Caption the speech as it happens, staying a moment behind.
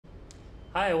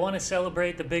Hi, I want to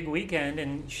celebrate the big weekend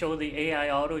and show the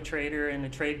AI auto trader and the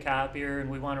trade copier, and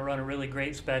we want to run a really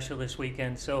great special this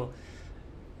weekend. So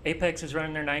Apex is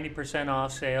running their 90%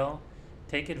 off sale.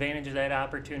 Take advantage of that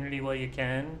opportunity while you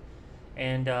can,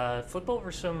 and flip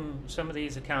over some of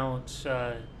these accounts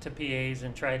to PAs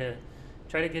and try to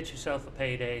get yourself a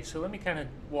payday. So let me kind of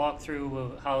walk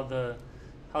through how the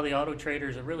auto trader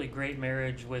is a really great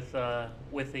marriage with the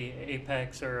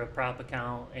Apex or a prop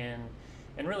account, and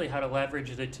really how to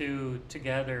leverage the two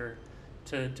together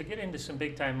to get into some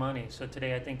big time money. So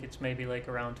today I think it's maybe like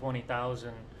around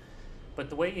 20,000.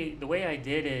 But the way I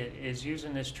did it is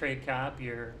using this trade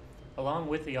copier along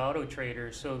with the auto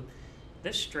trader. So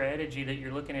this strategy that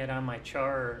you're looking at on my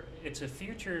chart, it's a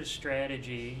futures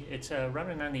strategy. It's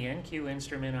running on the NQ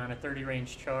instrument on a 30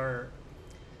 range chart.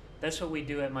 That's what we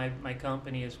do at my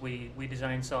company is we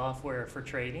design software for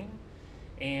trading,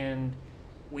 and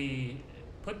we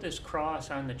put this cross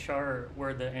on the chart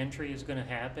where the entry is going to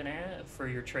happen at for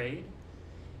your trade.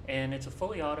 And it's a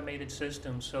fully automated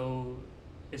system, so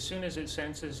as soon as it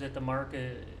senses that the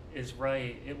market is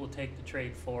right, it will take the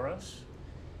trade for us.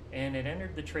 And it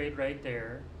entered the trade right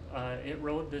there. It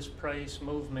rode this price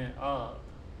movement up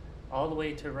all the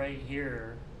way to right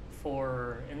here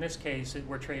for, in this case,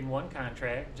 we're trading one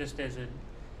contract just as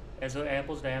an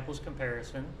apples to apples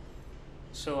comparison.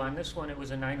 So on this one, it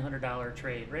was a $900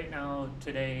 trade. Right now,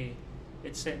 today,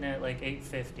 it's sitting at like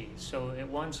 850. So it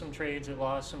won some trades, it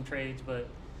lost some trades, but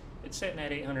it's sitting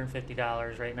at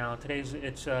 $850 right now.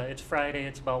 It's Friday.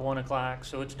 It's about 1 o'clock,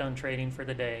 so it's done trading for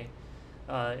the day.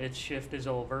 Its shift is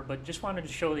over. But just wanted to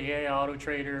show the AI Auto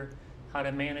Trader how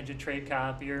to manage a trade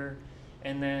copier,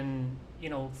 and then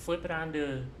flip it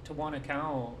onto one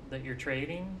account that you're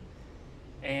trading.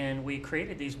 And we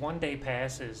created these one-day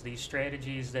passes, these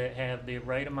strategies that have the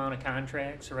right amount of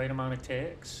contracts, the right amount of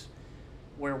ticks,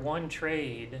 where one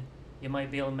trade, you might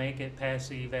be able to make it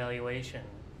past the evaluation.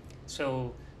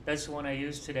 So that's the one I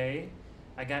used today.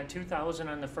 I got 2,000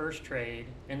 on the first trade,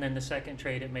 and then the second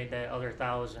trade, it made that other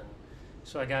 1,000.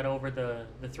 So I got over the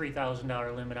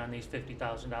 $3,000 limit on these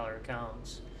 $50,000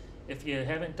 accounts. If you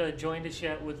haven't joined us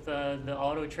yet with the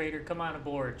Auto Trader, come on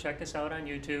aboard. Check us out on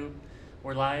YouTube.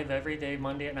 We're live every day,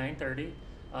 Monday at 9:30.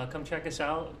 Come check us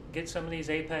out. Get some of these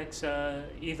Apex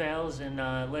evals,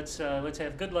 and let's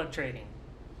have good luck trading.